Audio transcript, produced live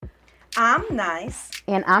I'm Nice.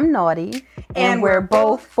 And I'm Naughty. And we're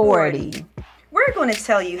both 40. We're going to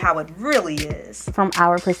tell you how it really is. From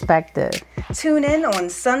our perspective. Tune in on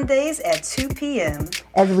Sundays at 2 p.m.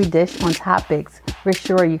 as we dish on topics we're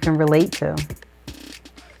sure you can relate to.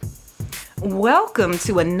 Welcome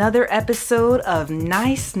to another episode of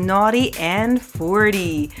Nice, Naughty, and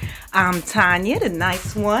 40. I'm Tanya, the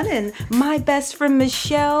nice one, and my best friend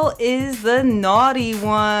Michelle is the naughty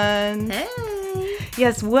one. Hey!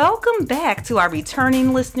 Yes, welcome back to our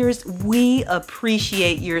returning listeners. We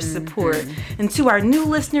appreciate your support. And to our new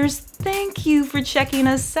listeners, thank you for checking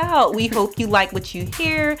us out. We hope you like what you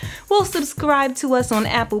hear. We'll subscribe to us on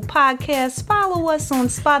Apple Podcasts, follow us on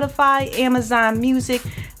Spotify, Amazon Music,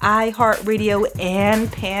 iHeartRadio, and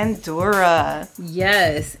Pandora.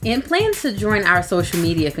 Yes, and plan to join our social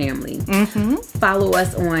media family. Follow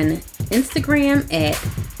us on Instagram at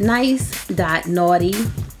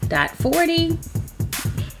nice.naughty.40.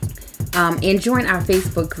 And join our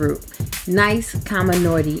Facebook group, Nice,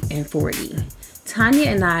 Naughty, and 40. Tanya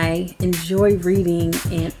and I enjoy reading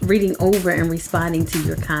over and responding to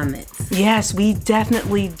your comments. Yes, we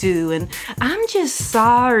definitely do. And I'm just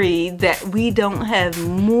sorry that we don't have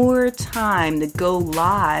more time to go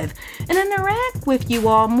live and interact with you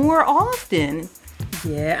all more often.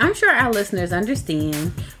 Yeah, I'm sure our listeners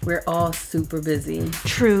understand. We're all super busy.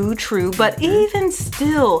 True. But even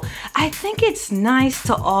still, I think it's nice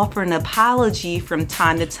to offer an apology from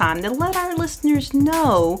time to time to let our listeners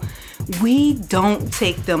know we don't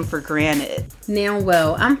take them for granted. Now,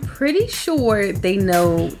 well, I'm pretty sure they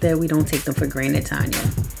know that we don't take them for granted, Tanya.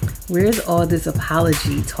 Where's all this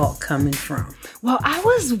apology talk coming from? Well, I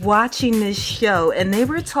was watching this show and they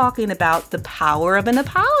were talking about the power of an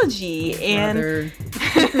apology. And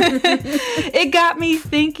it got me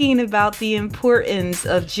thinking about the importance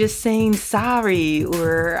of just saying sorry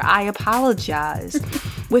or I apologize.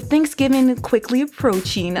 With Thanksgiving quickly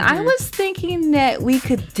approaching, I was thinking that we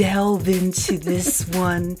could delve into this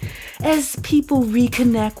one as people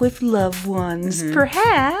reconnect with loved ones,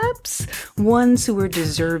 perhaps ones who are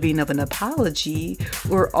deserving of an apology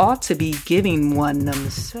or ought to be giving one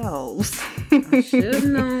themselves. I should have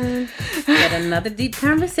known that another deep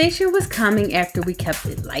conversation was coming after we kept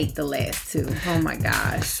it light the last two. Oh my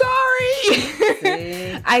gosh.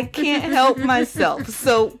 Sorry. I can't help myself.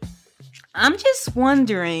 So I'm just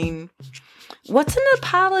wondering, what's an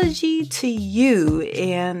apology to you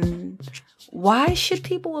and why should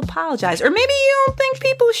people apologize? Or maybe you don't think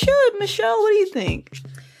people should. Michelle, what do you think?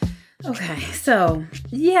 Okay, so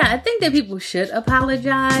yeah, I think that people should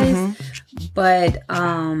apologize, but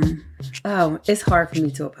it's hard for me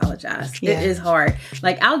to apologize. Yeah. It is hard.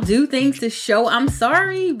 Like, I'll do things to show I'm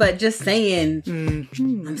sorry, but just saying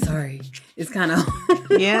I'm sorry, it's kind of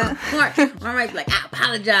Yeah. hard. Or I might be like, I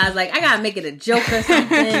apologize. Like, I gotta make it a joke or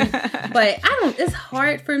something. But it's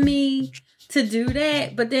hard for me to do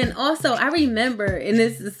that. But then also, I remember, and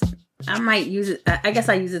this is, I might use it, I guess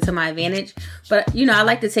I use it to my advantage, but I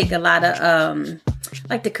like to take a lot of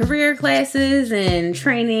like the career classes and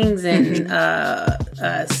trainings and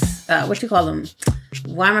what you call them?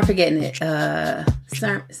 Why am I forgetting it?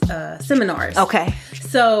 Seminars. Okay.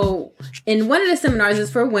 So in one of the seminars is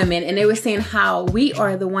for women, and they were saying how we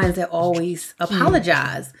are the ones that always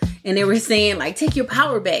apologize. And they were saying, like, take your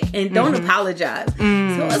power back and don't apologize. So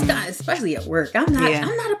it's kind of, especially at work, I'm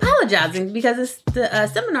not apologizing because the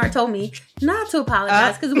seminar told me not to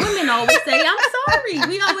apologize because women always say, I'm sorry.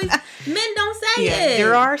 Men don't say it.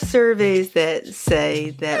 There are surveys that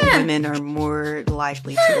say that women are more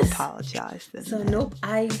likely to apologize than men. Nope.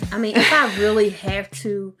 I mean, if I really have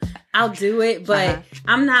to, I'll do it, but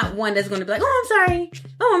I'm not one that's going to be like, I'm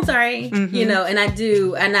sorry. And I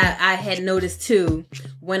do. And I had noticed too,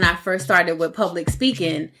 when I first started with public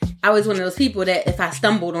speaking, I was one of those people that if I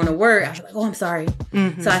stumbled on a word, I was like, I'm sorry.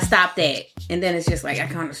 So I stopped that. And then it's just like, I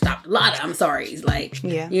kind of stopped a lot of I'm sorry's. Like,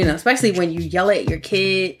 especially when you yell at your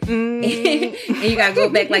kid and you got to go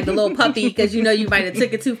back like the little puppy because you might have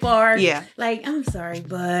took it too far. Yeah. Like, I'm sorry,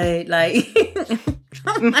 but like,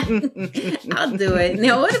 I'll do it.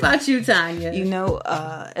 Now, what about you, Tanya?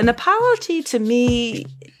 An apology to me,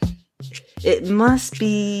 it must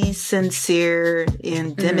be sincere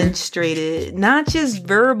and demonstrated, not just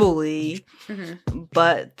verbally,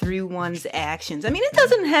 but through one's actions. I mean, it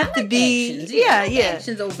doesn't have to be. Actions.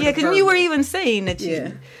 Actions over because you were even saying that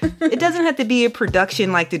it doesn't have to be a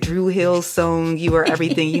production like the Drew Hill song, You Are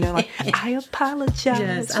Everything. Like, I apologize.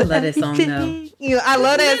 Yes, I love that song, though. I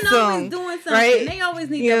love that song. Always doing something. Right? They always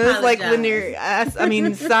need to apologize. It's like when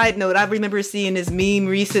they're, side note, I remember seeing this meme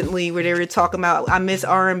recently where they were talking about, I miss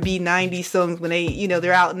R&B 90s songs when they,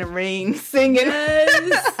 they're out in the rain singing.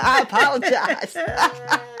 Yes. I apologize.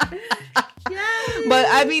 But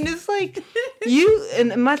I mean, it's like you,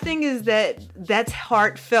 and my thing is that that's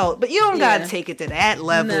heartfelt, but you don't gotta take it to that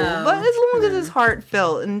level. No, but as long as it's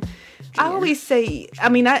heartfelt, and I always say, I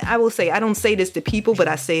mean, I will say, I don't say this to people, but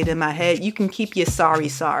I say it in my head. You can keep your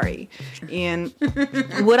sorry. And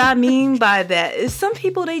what I mean by that is some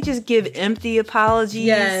people, they just give empty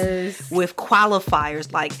apologies with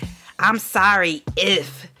qualifiers like, I'm sorry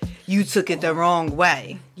if you took it the wrong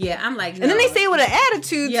way. Yeah, I'm like, no. And then they say it with an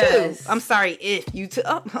attitude, too. I'm sorry if you took...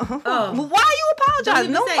 well, why are you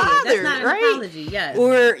apologizing? No bother, that's not an apology, yes.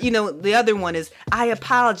 Or, the other one is, I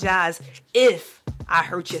apologize if I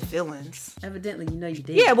hurt your feelings. Evidently, you know you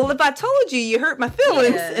did. Yeah, well, if I told you hurt my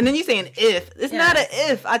feelings, and then you're saying if. It's not an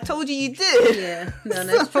if. I told you did. Yeah, no,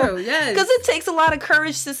 that's true, yes. Because it takes a lot of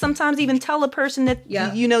courage to sometimes even tell a person that,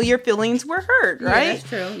 your feelings were hurt, right? Yeah, that's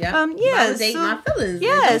true, yeah. Validate my feelings.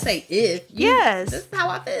 Yes. Don't say if. This is how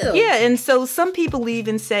I feel. Yeah, and so some people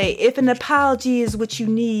even say, if an apology is what you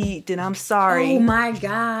need, then I'm sorry. Oh, my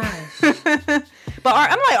gosh. But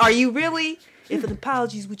I'm like, are you really... If an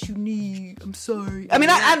apology is what you need, I'm sorry. I mean,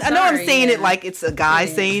 I know I'm saying it like it's a guy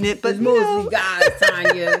saying it, but it's mostly guys,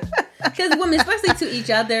 Tanya. Because women, especially to each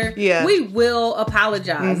other, we will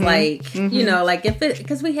apologize. Like, like if it,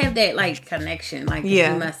 because we have that like connection, like if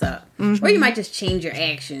you mess up. Or you might just change your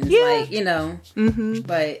actions, like,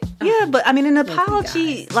 but... Yeah, but I mean, an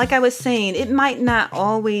apology, like I was saying, it might not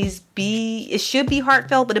always be, it should be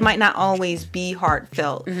heartfelt, but it might not always be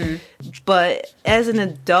heartfelt. But as an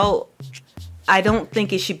adult, I don't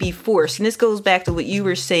think it should be forced. And this goes back to what you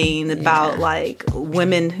were saying about like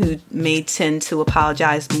women who may tend to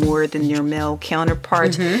apologize more than their male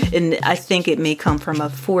counterparts. And I think it may come from a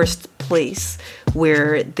forced place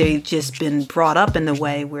where they've just been brought up in a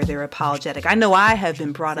way where they're apologetic. I know I have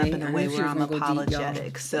been brought up in a way where I'm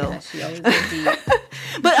apologetic.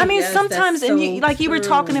 But I mean, sometimes, and you were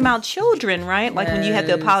talking about children, right? Like when you have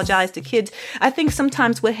to apologize to kids. I think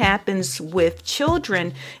sometimes what happens with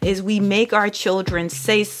children is we make our children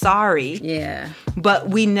say sorry. Yeah. But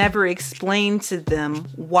we never explain to them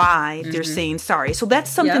why they're saying sorry. So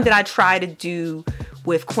that's something that I try to do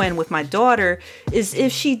with Quinn, with my daughter, is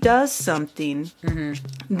if she does something,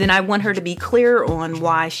 then I want her to be clear on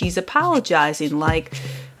why she's apologizing. Like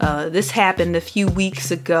this happened a few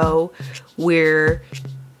weeks ago where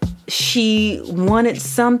she wanted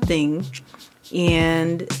something,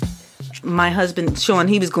 and my husband, Sean,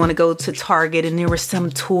 he was going to go to Target, and there was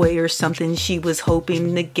some toy or something she was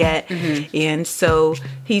hoping to get. And so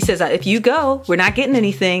he says, if you go, we're not getting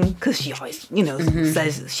anything, because she always,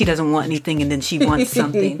 says she doesn't want anything, and then she wants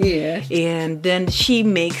something. And then she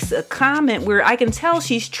makes a comment where I can tell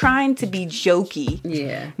she's trying to be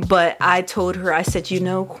jokey. But I told her, I said,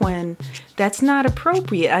 Quinn, that's not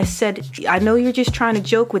appropriate. I said, I know you're just trying to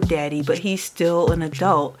joke with Daddy, but he's still an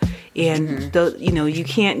adult. And, you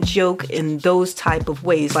can't joke in those type of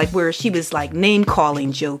ways, like where she was like name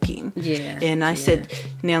calling, joking. And I said,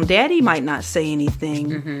 now Daddy might not say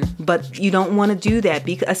anything, but you don't want to do that.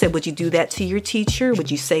 Because I said, would you do that to your teacher? Would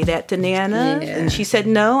you say that to Nana? And she said,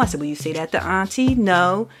 no. I said, will you say that to Auntie?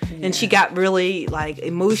 No. And she got really like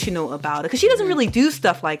emotional about it, because she doesn't really do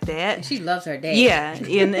stuff like that. And she loves her dad.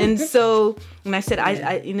 And so, and I said,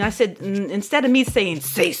 I said, instead of me saying,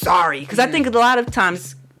 say sorry, because I think a lot of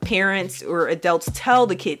times parents or adults tell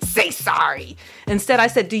the kids, say sorry. Instead, I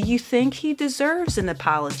said, do you think he deserves an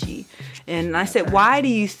apology? And I said, why do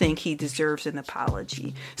you think he deserves an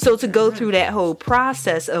apology? So to go through that whole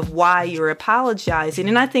process of why you're apologizing.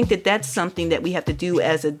 And I think that that's something that we have to do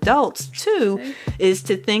as adults too, is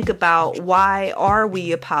to think about, why are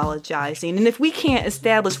we apologizing? And if we can't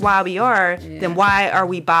establish why we are, then why are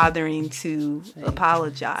we bothering to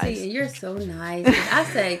apologize? See, you're so nice. I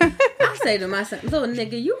say to my son, little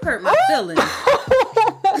nigga, you hurt my feelings.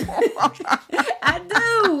 I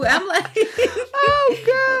do. I'm like,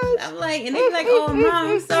 oh God. I'm like, and they be like, oh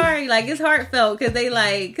Mom, I'm sorry. Like, it's heartfelt, because they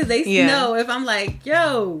know if I'm like,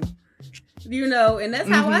 yo, and that's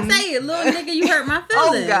how I say it. Little nigga, you hurt my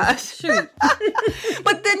feelings. Oh gosh. Shoot.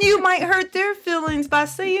 But then you might hurt their feelings by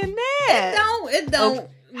saying that. It don't.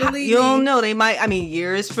 You don't know. They might,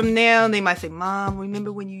 years from now, they might say, Mom,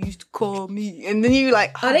 remember when you used to call me? And then you're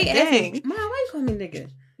like, oh, dang. Ask me, Mom, why you call me nigga?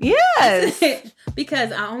 Yes.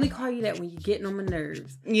 Because I only call you that when you're getting on my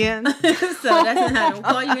nerves. Yeah. So that's not, I don't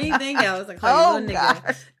call you anything else. I call you little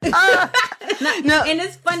nigga. No. And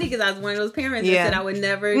it's funny, because I was one of those parents that said I would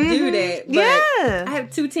never do that. But I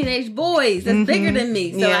have 2 teenage boys that's bigger than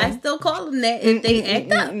me. So I still call them that if they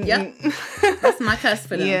act up. Yep. That's my cuss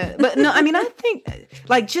for them. Yeah. But no, I think,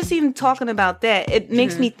 like, just even talking about that, it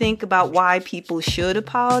makes me think about why people should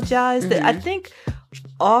apologize. That I think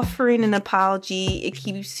offering an apology, it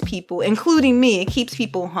keeps people, including me, it keeps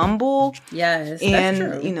people humble. Yes, and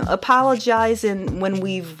that's true. Apologizing when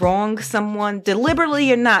we've wronged someone,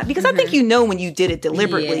 deliberately or not, because I think when you did it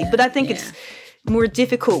deliberately, but I think it's more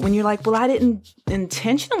difficult when you're like, well, I didn't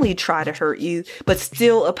intentionally try to hurt you, but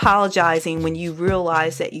still apologizing when you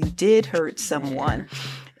realize that you did hurt someone.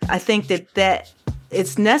 I think that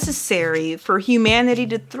it's necessary for humanity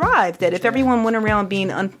to thrive, that if everyone went around being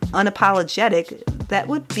unapologetic, that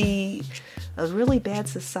would be a really bad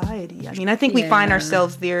society. I mean, I think we find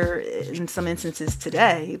ourselves there in some instances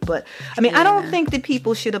today, but I mean, I don't think that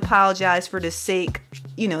people should apologize for the sake,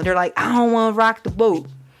 they're like, I don't want to rock the boat.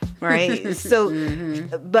 Right. So,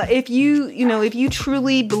 but if you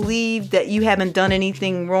truly believe that you haven't done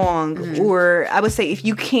anything wrong, or I would say if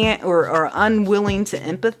you can't or are unwilling to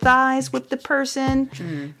empathize with the person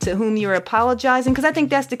to whom you're apologizing, because I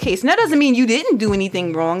think that's the case. And that doesn't mean you didn't do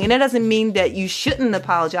anything wrong. And that doesn't mean that you shouldn't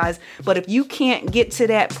apologize. But if you can't get to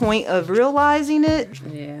that point of realizing it,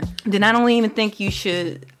 then I don't even think you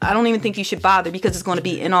should bother, because it's going to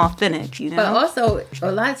be inauthentic, But also,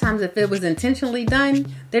 a lot of times if it was intentionally done,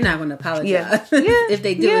 they're not going to apologize if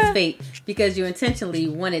they do it's fake, because you intentionally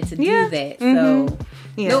wanted to do that. So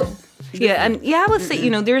nope. I would say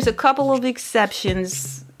there's a couple of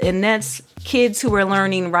exceptions, and that's kids who are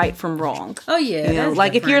learning right from wrong. Oh yeah,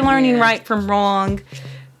 like if you're learning right from wrong,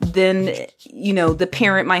 then the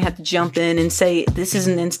parent might have to jump in and say, this is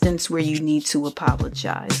an instance where you need to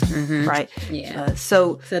apologize, right?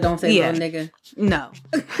 So don't say little nigga. No.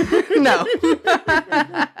 No.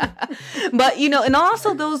 But and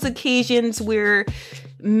also those occasions where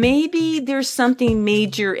maybe there's something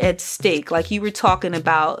major at stake, like you were talking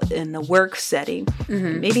about in the work setting.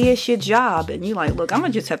 Maybe it's your job, and you're like, look, I'm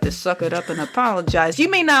gonna just have to suck it up and apologize. You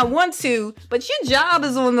may not want to, but your job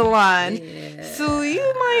is on the line. So you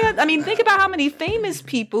might have, think about how many famous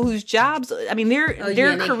people whose jobs,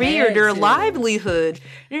 their career, their livelihood,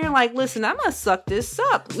 and you're like, listen, I'm gonna suck this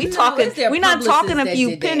up. We're not talking a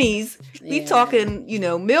few pennies. We talking,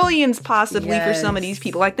 millions possibly for some of these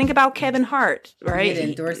people. Like, think about Kevin Hart, right?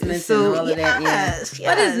 Endorsements and all of that. Yes.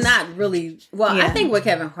 But it's not really. Well, I think with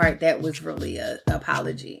Kevin Hart, that was really an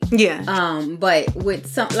apology. But with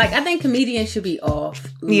some, like, I think comedians should be off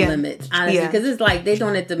limits, honestly, because it's like they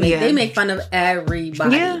don't have to make. They make fun of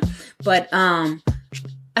everybody. But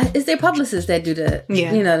it's their publicists that do the.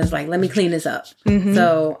 That's like, let me clean this up.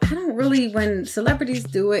 So I don't really, when celebrities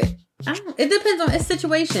do it. It depends on its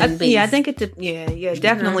situation. I think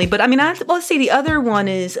definitely. But let's say the other one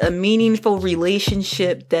is a meaningful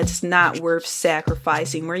relationship that's not worth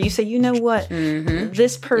sacrificing, where you say, you know what,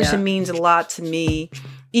 this person means a lot to me.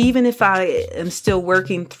 Even if I am still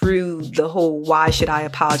working through the whole, why should I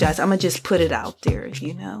apologize? I'm going to just put it out there,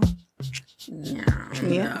 No.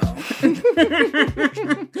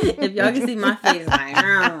 If y'all can see my face,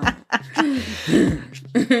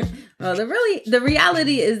 well, the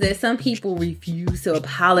reality is that some people refuse to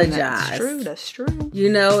apologize. That's true.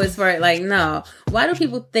 As far like, no. Why do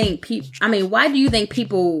people think why do you think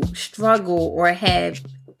people struggle, or have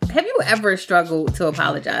you ever struggled to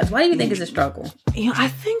apologize? Why do you think it's a struggle? I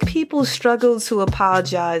think people struggle to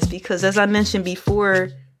apologize because, as I mentioned before,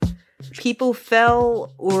 people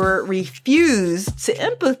fail or refuse to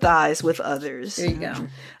empathize with others. There you go.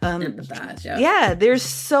 Empathize, they're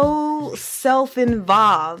so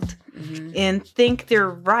self-involved and think they're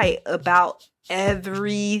right about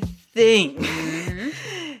everything.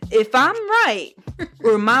 If I'm right,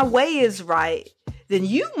 or my way is right, then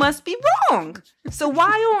you must be wrong. So why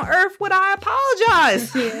on earth would I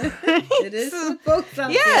apologize? It is folks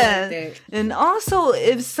out there like that. And also,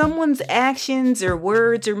 if someone's actions or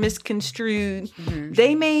words are misconstrued,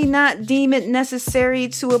 they may not deem it necessary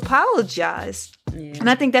to apologize. And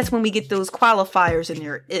I think that's when we get those qualifiers in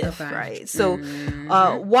there, right? So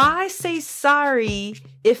why say sorry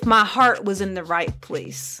if my heart was in the right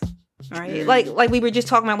place? Right, like we were just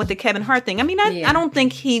talking about with the Kevin Hart thing. I don't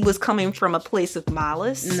think he was coming from a place of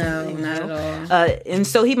malice. No, not at all. And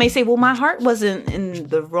so he may say, "Well, my heart wasn't in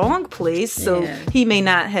the wrong place," so he may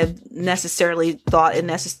not have necessarily thought it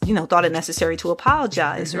necessary to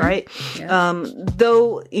apologize, right?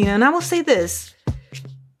 Though, and I will say this: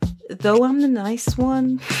 though I'm the nice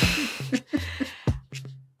one.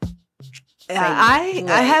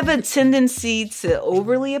 I have a tendency to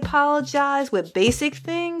overly apologize with basic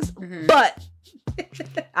things, but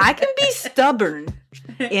I can be stubborn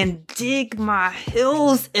and dig my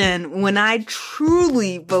heels in when I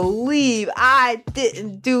truly believe I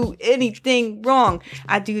didn't do anything wrong.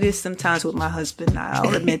 I do this sometimes with my husband.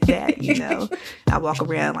 I'll admit that, you know. I walk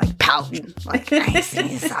around like pouting, like, I ain't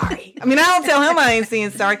saying sorry. I mean, I don't tell him I ain't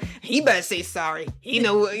saying sorry. He better say sorry. He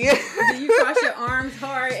know what. Do you cross your arms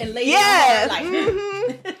hard and lay your arms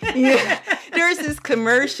like yeah. There's this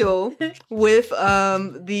commercial with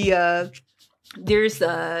there's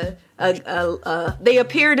they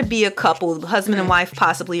appear to be a couple, husband and wife,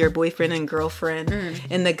 possibly, or boyfriend and girlfriend.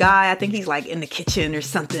 And the guy, I think he's like in the kitchen or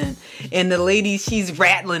something. And the lady, she's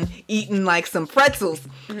rattling, eating like some pretzels.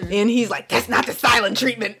 And he's like, that's not the silent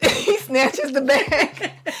treatment. He snatches the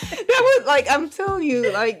bag. That was like, I'm telling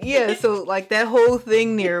you, like, yeah. So like that whole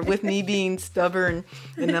thing there with me being stubborn.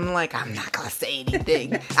 And I'm like, I'm not going to say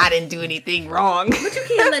anything. I didn't do anything wrong. But you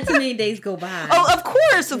can't let too many days go by. Oh, of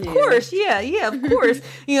course. Yeah, of course.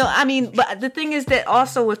 You know, I mean, but the thing is that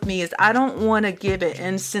also with me is I don't want to give an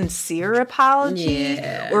insincere apology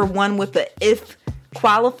or one with the if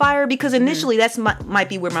qualifier, because initially that's might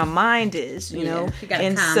be where my mind is, you know. You gotta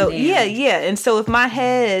and calm so down. and so if my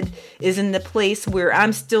head is in the place where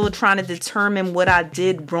I'm still trying to determine what I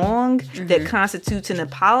did wrong that constitutes an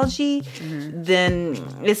apology, then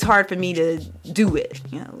it's hard for me to do it,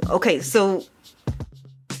 you know. Okay, so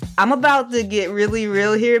I'm about to get really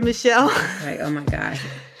real here, Michelle. Like, oh my gosh.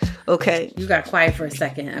 Okay. You got quiet for a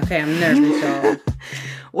second. Okay, I'm nervous, y'all.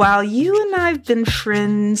 While you and I've been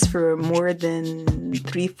friends for more than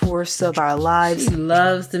 3/4 of our lives. She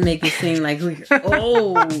loves to make it seem like we're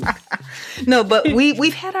old. No, but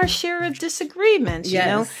we've had our share of disagreements, you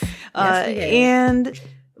know? Yes, we have. And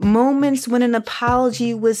moments when an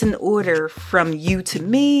apology was in order from you to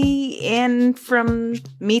me and from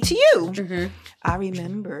me to you. I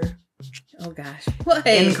remember. Oh gosh. What?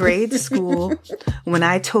 In grade school, when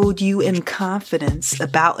I told you in confidence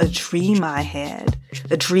about a dream I had,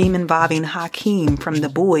 a dream involving Hakeem from The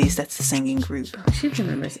Boys, that's the singing group. Oh, she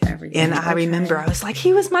remembers everything. And I remember I was like,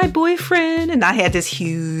 he was my boyfriend, and I had this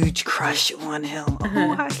huge crush on him.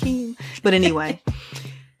 Oh, Hakeem. But anyway,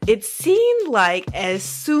 it seemed like as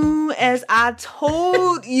soon as I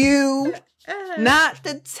told you not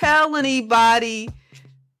to tell anybody,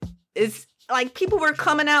 it's like people were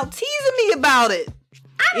coming out teasing me about it.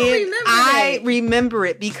 I remember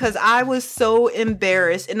it because I was so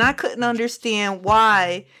embarrassed and I couldn't understand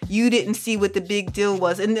why you didn't see what the big deal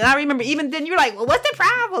was. And I remember even then you were like, well, what's the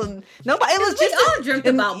problem? Nobody, it was just all dreamt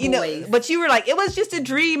about boys. Know, but you were like, it was just a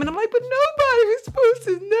dream. And I'm like, but nobody was supposed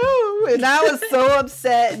to know. And I was so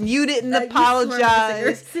upset and you didn't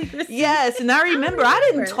apologize. Yes. And I remember I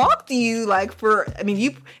didn't talk to you like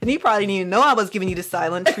you probably didn't even know I was giving you the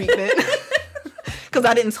silent treatment. Because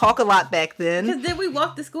I didn't talk a lot back then. Because then we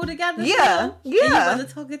walked to school together. Yeah. And you wasn't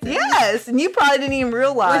talking to me. Yes. And you probably didn't even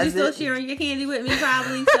realize it. Was you still sharing your candy with me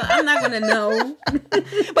probably? So I'm not going to know.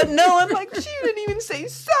 But no, I'm like, she didn't even say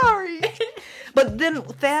sorry. But then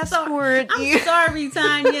fast forward. I'm sorry,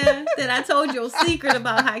 Tanya, that I told your secret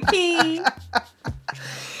about Hakeem.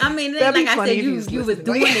 I mean, like I said, you was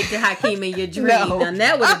doing it to Hakeem in your dream. No. Now,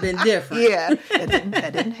 that would have been different. Yeah.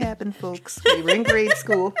 That didn't happen, folks. We were in grade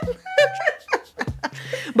school.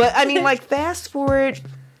 But I mean, like, fast forward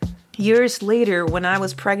years later when I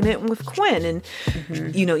was pregnant with Quinn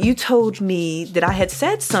and, you know, you told me that I had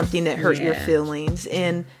said something that hurt your feelings.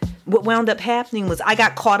 And what wound up happening was I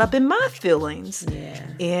got caught up in my feelings. Yeah.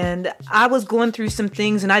 And I was going through some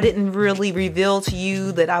things and I didn't really reveal to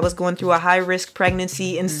you that I was going through a high risk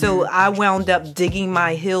pregnancy. And so I wound up digging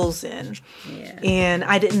my heels in. Yeah. And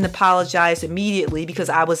I didn't apologize immediately because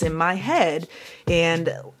I was in my head.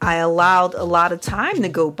 And I allowed a lot of time to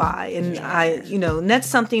go by. And and that's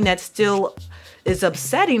something that still is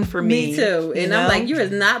upsetting for me. Me too. And I'm like, you is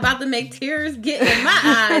not about to make tears get in my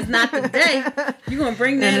eyes. Not today. You're going to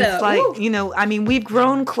bring that and it's up. Like, Woo. I mean, we've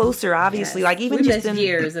grown closer, obviously. Yes. Like even we just missed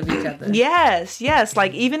years of each other. Yes.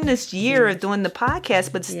 Like even this year of doing the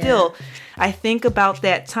podcast, but still, I think about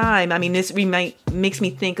that time. I mean, this makes me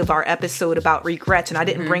think of our episode about regrets, and I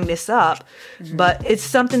didn't bring this up, but it's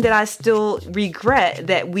something that I still regret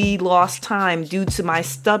that we lost time due to my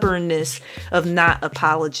stubbornness of not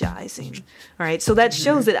apologizing. All right, so that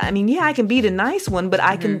shows that, I mean, I can be the nice one, but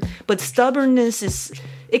but stubbornness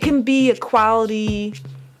it can be a quality,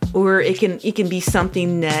 or it can be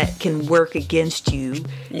something that can work against you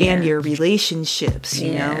and your relationships,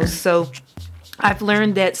 you know? So I've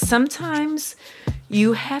learned that sometimes,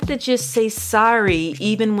 you have to just say sorry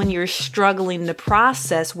even when you're struggling to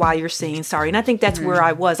process why you're saying sorry. And I think that's where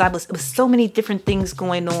I was. It was so many different things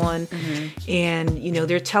going on. And, you know,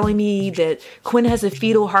 they're telling me that Quinn has a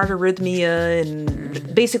fetal heart arrhythmia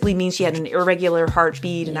and basically means she had an irregular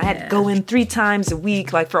heartbeat. And I had to go in 3 times a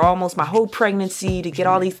week, like for almost my whole pregnancy to get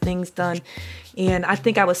all these things done. And I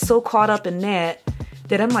think I was so caught up in that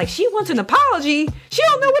I'm like, she wants an apology. She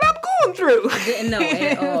don't know what I'm going through. I didn't know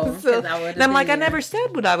at all. So, and I'm like, I never said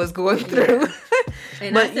what I was going through.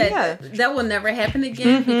 And but, I said, that will never happen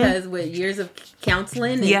again because with years of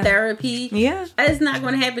counseling and therapy, it's not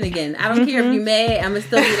going to happen again. I don't care if you're mad. I'm going to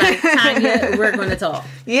still be like, Tanya, we're going to talk.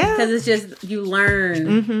 Yeah. Because it's just, you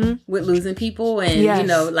learn with losing people and, you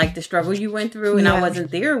know, like the struggle you went through and I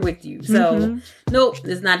wasn't there with you. So, nope,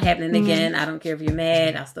 it's not happening again. I don't care if you're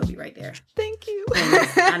mad. I'll still be right there. Thank you. And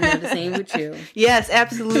I know the same with you. Yes,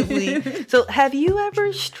 absolutely. So have you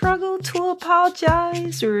ever struggled to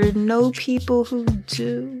apologize or know people who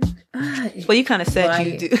do? Well, you kind of said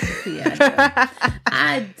you do. Yeah,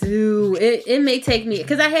 I do. It may take me,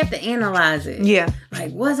 because I have to analyze it. Yeah.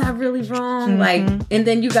 Like, was I really wrong? Like, and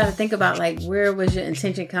then you got to think about, like, where was your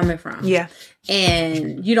intention coming from? Yeah.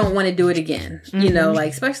 And you don't want to do it again. You know,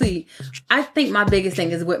 like, especially, I think my biggest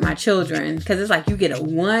thing is with my children, because it's like you get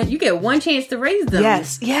one chance to raise them.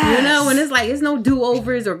 Yes. Yes. You know, and it's like, it's no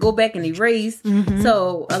do-overs or go back and erase.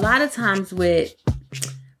 So a lot of times with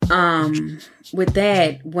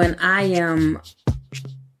that, when I am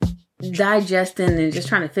digesting and just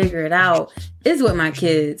trying to figure it out, is with my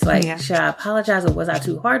kids. Like, should I apologize or was I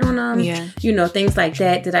too hard on them? Yeah. You know, things like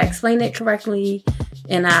that. Did I explain it correctly?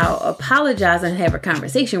 And I'll apologize and have a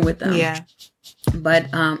conversation with them. Yeah. But,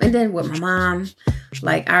 and then with my mom,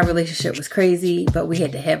 like, our relationship was crazy, but we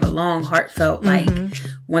had to have a long, heartfelt, like,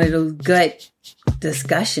 one of those gut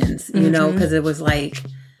discussions, you know, because it was like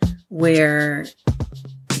where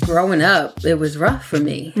growing up, it was rough for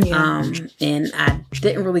me. Yeah. And I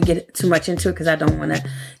didn't really get too much into it because I don't want to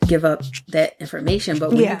give up that information. But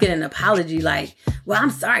when you get an apology, like, well, I'm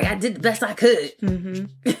sorry, I did the best I could.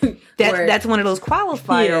 That's one of those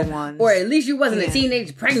qualifier ones. Or at least you wasn't a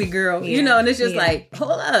teenage pregnant girl, you know, and it's just like,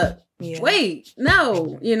 hold up. Yeah. Wait,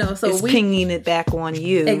 no, you know, so it's pinging it back on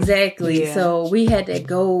you. Exactly. Yeah. So we had to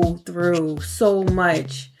go through so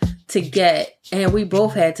much to get, and we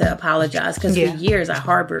both had to apologize because for years I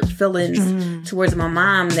harbored feelings towards my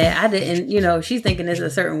mom that I didn't, you know, she's thinking it's a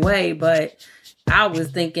certain way, but I was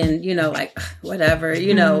thinking, you know, like, whatever,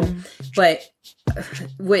 you know, but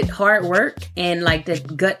with hard work and like the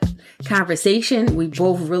gut conversation, we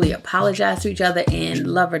both really apologized to each other and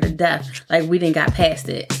love her to death. Like, we didn't got past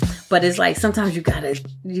it. But it's like, sometimes you gotta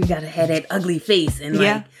have that ugly face and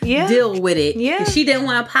like deal with it. Yeah. She didn't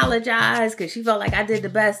want to apologize because she felt like I did the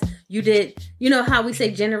best. You did, you know how we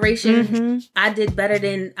say generation, I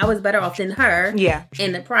was better off than her. Yeah.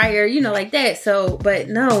 In the prior, you know, like that. So, but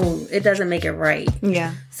no, it doesn't make it right.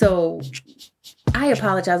 Yeah. So I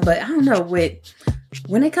apologize, but I don't know,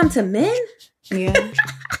 when it comes to men, I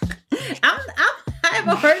have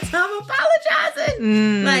a hard time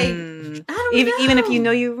apologizing. Like, I don't know. Even if you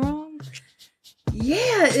know you're wrong?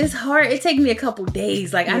 Yeah, it's hard. It takes me a couple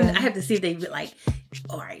days. Like, I have to see if they like,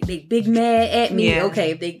 all right, they big mad at me. Yeah.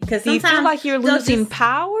 Okay, because sometimes do you feel like you're losing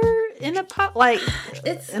power in apologizing?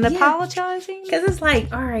 Because it's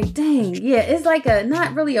like, all right, dang, yeah, it's like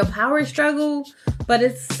not really a power struggle, but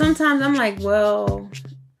it's sometimes I'm like, well,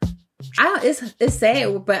 it's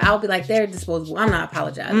sad, but I'll be like, they're disposable. I'm not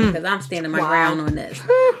apologizing because I'm standing my ground on this.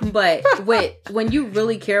 But when you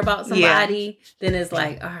really care about somebody, then it's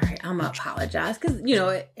like, all right, I'm gonna apologize. Because, you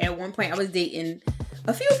know, at one point I was dating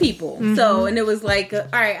a few people. So, and it was like, all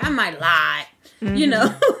right, I might lie, you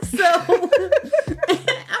know. So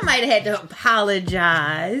I might have had to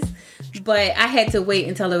apologize. But I had to wait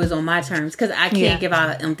until it was on my terms because I can't give out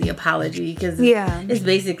an empty apology because it's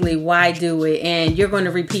basically, why do it? And you're going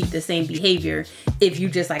to repeat the same behavior if you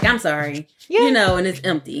just like, I'm sorry, you know, and it's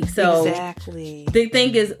empty. So exactly. The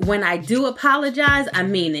thing is, when I do apologize, I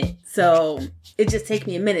mean it. So it just takes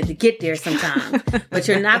me a minute to get there sometimes. But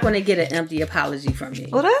you're not going to get an empty apology from me.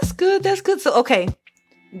 Well, that's good. That's good. So, okay.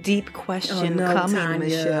 Deep question coming, Tanya.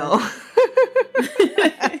 Michelle.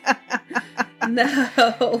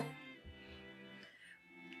 No.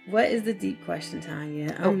 What is the deep question,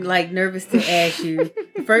 Tanya? I'm like nervous to ask you.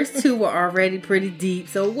 The first two were already pretty deep.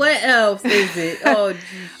 So what else is it? Oh, geez.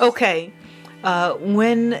 Okay.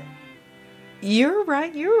 When you're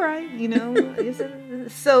right, you know.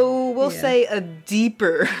 So we'll say a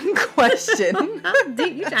deeper question. I'm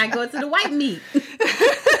deep. You trying to go into the white meat.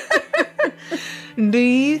 Do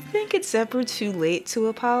you think it's ever too late to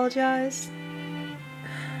apologize?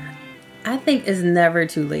 I think it's never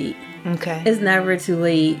too late. Okay. It's never too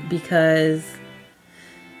late because,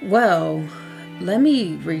 well, let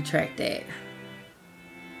me retract that.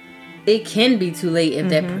 It can be too late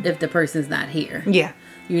if the person's not here. Yeah.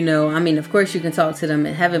 You know, I mean, of course you can talk to them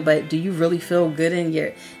in heaven, but do you really feel good in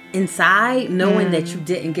your inside knowing that you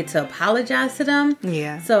didn't get to apologize to them?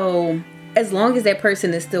 Yeah. So as long as that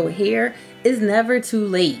person is still here, it's never too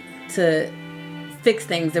late to fix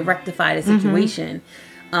things and rectify the situation.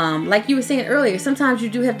 Like you were saying earlier, sometimes you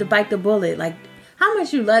do have to bite the bullet. Like, how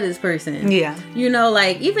much you love this person. Yeah. You know,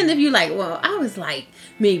 like, even if you like, well, I was like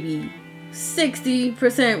maybe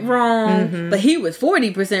 60% wrong, but he was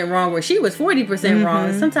 40% wrong, or she was 40%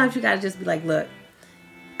 wrong. Sometimes you gotta just be like, look,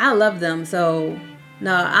 I love them, so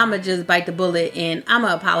no, I'm gonna just bite the bullet and I'm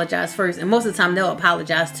gonna apologize first. And most of the time they'll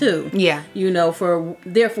apologize too. Yeah. You know, for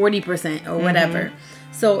their 40% or whatever.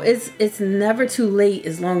 So it's never too late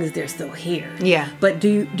as long as they're still here. Yeah. But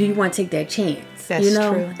do you want to take that chance? That's you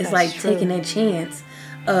know, true. it's That's like true. taking that chance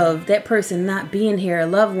of that person not being here, a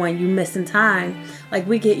loved one, you missing time. Like,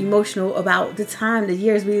 we get emotional about the time, the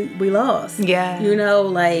years we lost. Yeah. You know,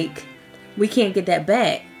 like, we can't get that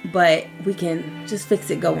back, but we can just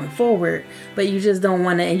fix it going forward. But you just don't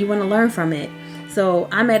want to, and you want to learn from it. So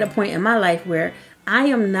I'm at a point in my life where I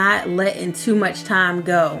am not letting too much time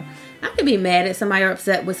go. I could be mad at somebody or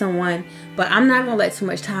upset with someone, but I'm not going to let too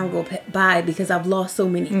much time go by because I've lost so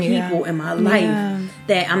many people in my life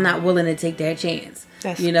that I'm not willing to take that chance.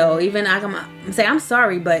 That's you know, even I can say, I'm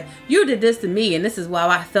sorry, but you did this to me, and this is why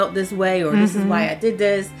I felt this way, or this is why I did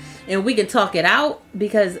this, and we can talk it out,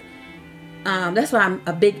 because that's why I'm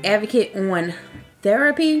a big advocate on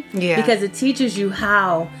therapy, because it teaches you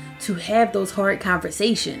how to have those hard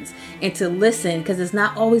conversations and to listen, because it's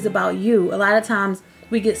not always about you. A lot of times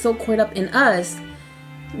we get so caught up in us,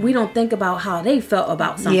 we don't think about how they felt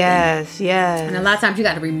about something. Yes. And a lot of times you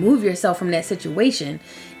got to remove yourself from that situation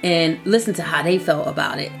and listen to how they felt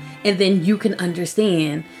about it. And then you can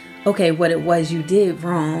understand, okay, what it was you did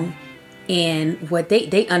wrong, and what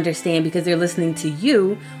they understand because they're listening to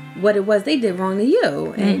you, what it was they did wrong to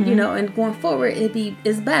you. And, you know, and going forward,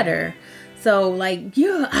 it's better. So, like, she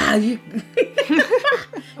always try to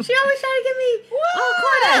get me all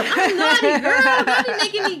caught up. I'm naughty, girl. Don't be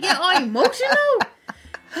making me get all emotional.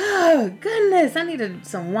 Oh, goodness. I needed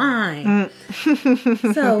some wine.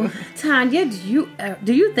 So, Tanya,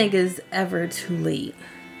 do you think it's ever too late?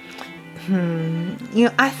 You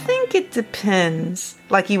know, I think it depends,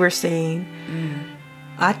 like you were saying.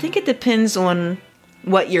 I think it depends on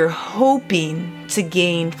what you're hoping to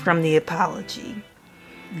gain from the apology.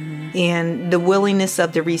 And the willingness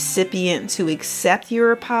of the recipient to accept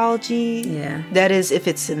your apology. Yeah. That is, if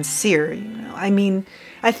it's sincere, you know. I mean,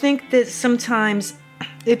 I think that sometimes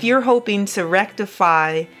if you're hoping to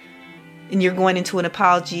rectify and you're going into an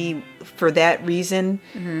apology for that reason,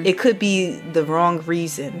 it could be the wrong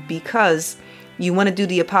reason, because you want to do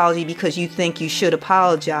the apology because you think you should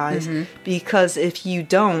apologize. Because if you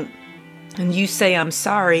don't, and you say, I'm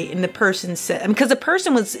sorry, and the person said, because the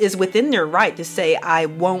person is within their right to say, I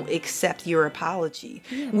won't accept your apology.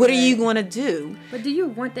 Yeah, what are you going to do? But do you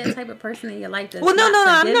want that type of person in your life? Well, no,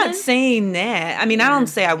 I'm not saying that. I mean, I don't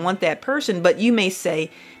say I want that person, but you may say,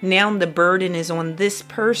 now the burden is on this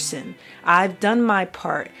person. I've done my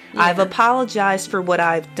part. I've apologized for what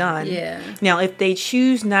I've done. Now, if they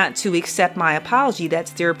choose not to accept my apology,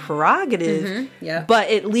 that's their prerogative. But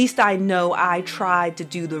at least I know I tried to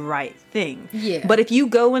do the right thing. But if you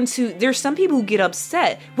go into, there's some people who get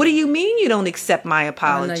upset. What do you mean you don't accept my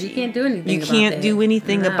apology? Oh, no, you can't do anything. You can't do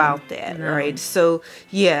anything about that, right? So,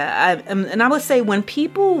 and I would say when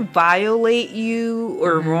people violate you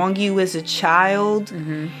or wrong you as a child,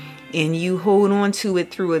 and you hold on to it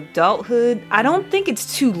through adulthood, I don't think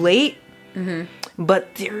it's too late.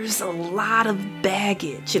 But there's a lot of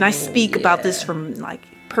baggage, and I speak about this from like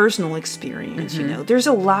personal experience. You know, there's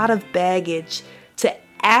a lot of baggage to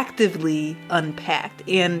actively unpack,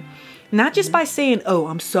 and not just by saying, oh,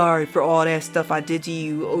 I'm sorry for all that stuff I did to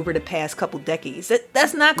you over the past couple decades.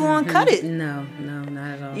 That's not going to cut it. No,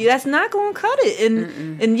 not at all. That's not going to cut it.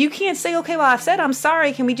 And you can't say, okay, well, I said I'm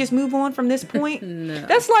sorry. Can we just move on from this point? No.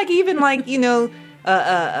 That's like even like, you know,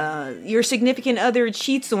 your significant other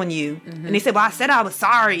cheats on you. And they say, well, I said I was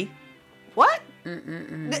sorry. What?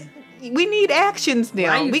 We need actions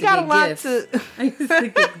now. We got a lot gifts. I used to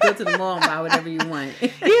go to the mall and buy whatever you want.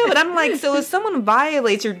 Yeah, but I'm like, so if someone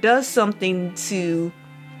violates or does something to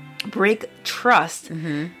break trust,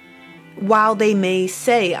 while they may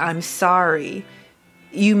say, I'm sorry,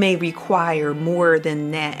 you may require more than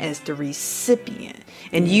that as the recipient.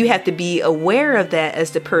 And you have to be aware of that as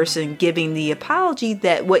the person giving the apology,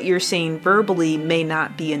 that what you're saying verbally may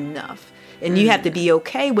not be enough. And you have to be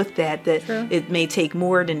okay with that True. it may take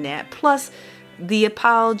more than that. Plus, the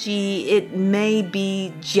apology, it may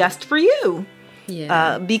be just for you.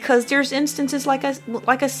 Yeah. Because there's instances, like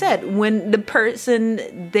I said, when the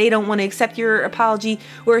person, they don't want to accept your apology.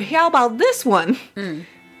 Or how about this one?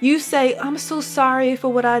 You say, I'm so sorry for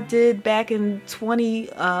what I did back in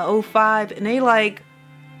 2005. And they like,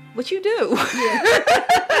 what you do?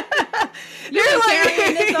 Yeah. You've been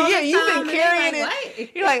carrying this all the time. You've been carrying it.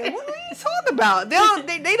 What? You're like, what are you talking about?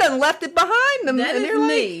 They done left it behind them. That and is they're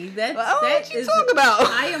me. Like, What you talking about?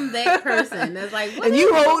 I am that person that's like, what and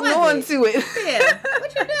you holding on to it. Yeah.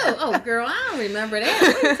 What you do? Oh, girl, I don't remember that.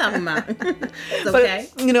 What are you talking about? It's okay.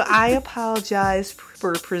 But, I apologize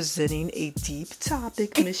for presenting a deep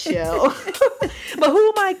topic, Michelle. But who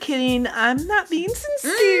am I kidding? I'm not being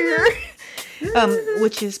sincere.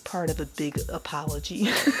 Which is part of a big apology.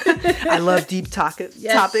 I love deep topics. She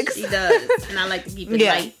does. And I like to keep it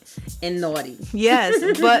light and naughty.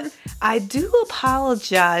 Yes, but I do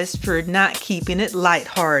apologize for not keeping it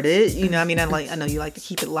lighthearted. I know you like to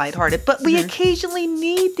keep it lighthearted, but we occasionally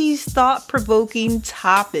need these thought-provoking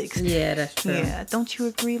topics. Yeah, that's true. Yeah, don't you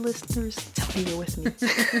agree, listeners? Tell me you're with me.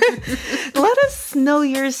 Let us know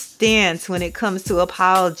your stance when it comes to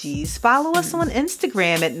apologies. Follow us on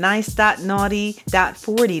Instagram at nice.naughty.40.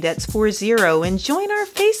 That's 40. And join our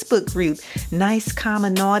Facebook group, Nice,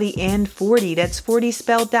 Naughty, and 40. That's 40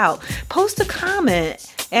 spelled out. Post a comment,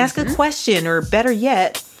 ask a question, or better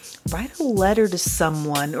yet, write a letter to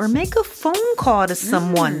someone or make a phone call to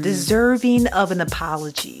someone deserving of an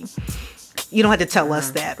apology. You don't have to tell us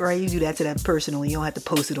that, right? You do that to them personally. You don't have to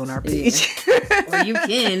post it on our page. Yeah. Or you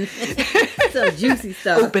can. So juicy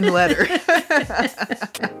stuff. Open letter.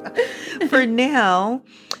 For now,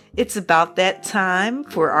 it's about that time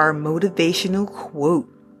for our motivational quote.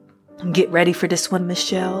 Get ready for this one,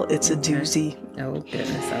 Michelle. It's a doozy. Oh,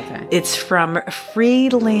 goodness. Okay. It's from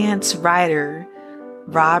freelance writer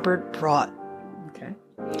Robert Brault. Okay.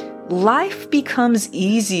 Life becomes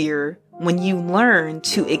easier when you learn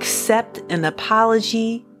to accept an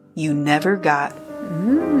apology you never got.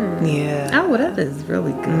 Yeah. Oh, well, that is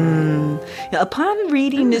really good. Upon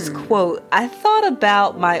reading this quote, I thought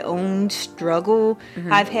about my own struggle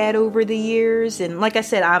I've had over the years. And like I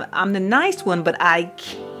said, I'm the nice one, but I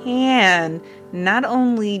can not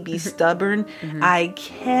only be stubborn, I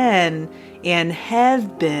can and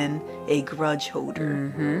have been a grudge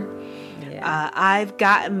holder. I've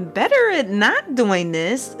gotten better at not doing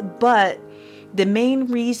this, but the main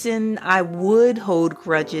reason I would hold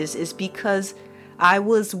grudges is because I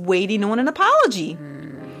was waiting on an apology.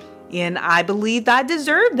 And I believed I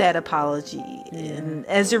deserved that apology. And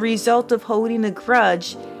as a result of holding a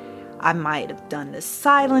grudge, I might have done the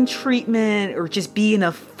silent treatment or just be in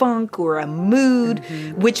a funk or a mood,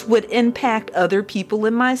 which would impact other people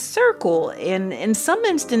in my circle. And in some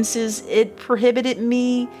instances, it prohibited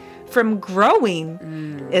me from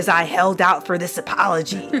growing as I held out for this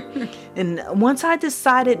apology. And once I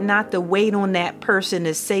decided not to wait on that person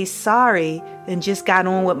to say sorry and just got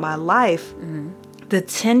on with my life, the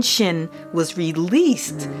tension was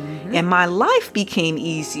released and my life became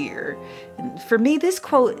easier. And for me, this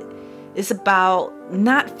quote is about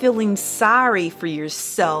not feeling sorry for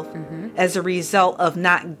yourself as a result of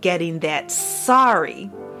not getting that sorry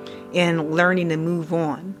and learning to move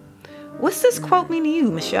on. What's this quote mean to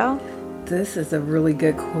you, Michelle? This is a really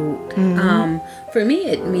good quote. For me,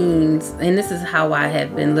 it means, and this is how I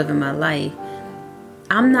have been living my life,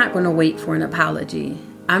 I'm not going to wait for an apology.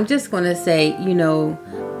 I'm just going to say,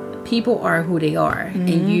 people are who they are.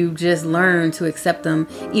 And you just learn to accept them.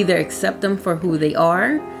 Either accept them for who they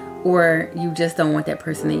are, or you just don't want that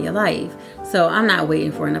person in your life. So I'm not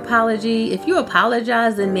waiting for an apology. If you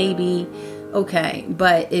apologize, then maybe, okay.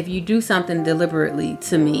 But if you do something deliberately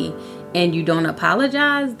to me and you don't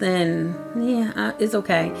apologize, then it's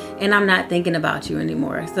okay. And I'm not thinking about you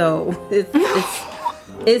anymore. So it's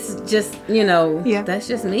just, that's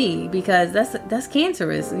just me, because that's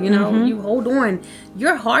cancerous. You hold on,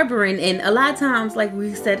 you're harboring. And a lot of times, like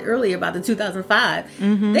we said earlier about the 2005, they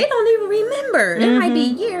don't even remember. It might be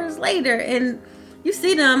years later, and you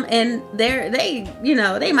see them and they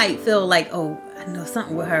might feel like, oh, I know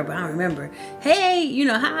something with her, but I don't remember. Hey,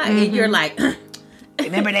 hi. And you're like,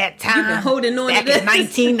 remember that time? You've been holding on back to this.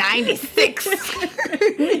 in 1996.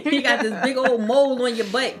 You got this big old mole on your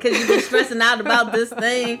butt because you've been stressing out about this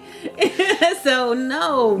thing. So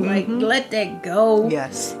no, like, let that go.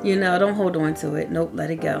 Yes. Don't hold on to it. Nope, let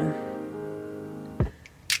it go.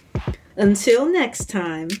 Until next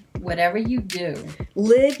time, whatever you do,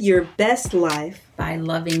 live your best life by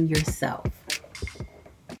loving yourself.